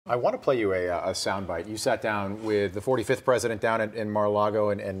I want to play you a soundbite. You sat down with the 45th president down in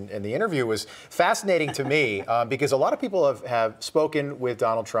Mar-a-Lago, and the interview was fascinating to me because a lot of people have spoken with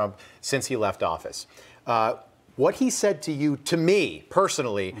Donald Trump since he left office. What he said to you, to me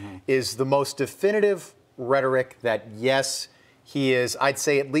personally, is the most definitive rhetoric that, yes, he is, I'd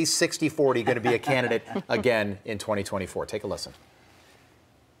say at least 60-40 going to be a candidate again in 2024. Take a listen.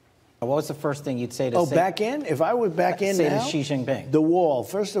 What was the first thing you'd say to back in? If I was back in say now? to Xi Jinping. The wall.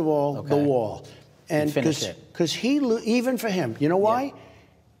 First of all, the wall. And because he, even for him, you know why?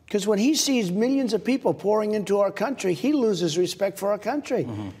 Because when he sees millions of people pouring into our country, he loses respect for our country.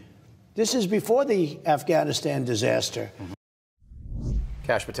 This is before the Afghanistan disaster.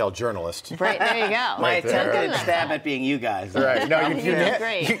 Kash Patel, journalist. Right, there you go. My attempted stab at being you guys. Right. No,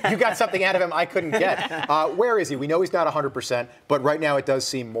 you got something out of him I couldn't get. Where is he? We know he's not 100%, but right now it does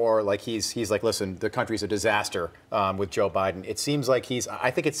seem more like he's like, listen, the country's a disaster with Joe Biden. It seems like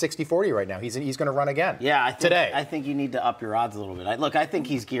I think it's 60-40 right now. He's going to run again. Yeah, today. I think you need to up your odds a little bit. Look, I think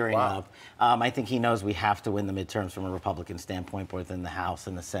he's gearing up. I think he knows we have to win the midterms from a Republican standpoint, both in the House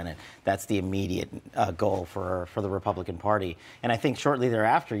and the Senate. That's the immediate goal for the Republican Party. And I think shortly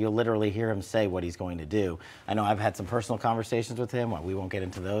thereafter, you'll literally hear him say what he's going to do. I know I've had some personal conversations with him. Well, we won't get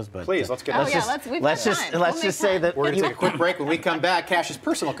into those, but please let's get. Let's just say that we're going to take a quick break. When we come back, Kash's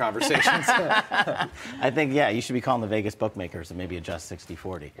personal conversations. I think you should be calling the Vegas bookmakers and maybe adjust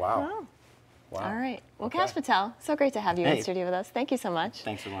 60-40. Wow. All right. Well, Kash Patel, so great to have you in studio with us. Thank you so much.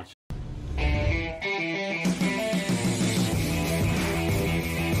 Thanks so much.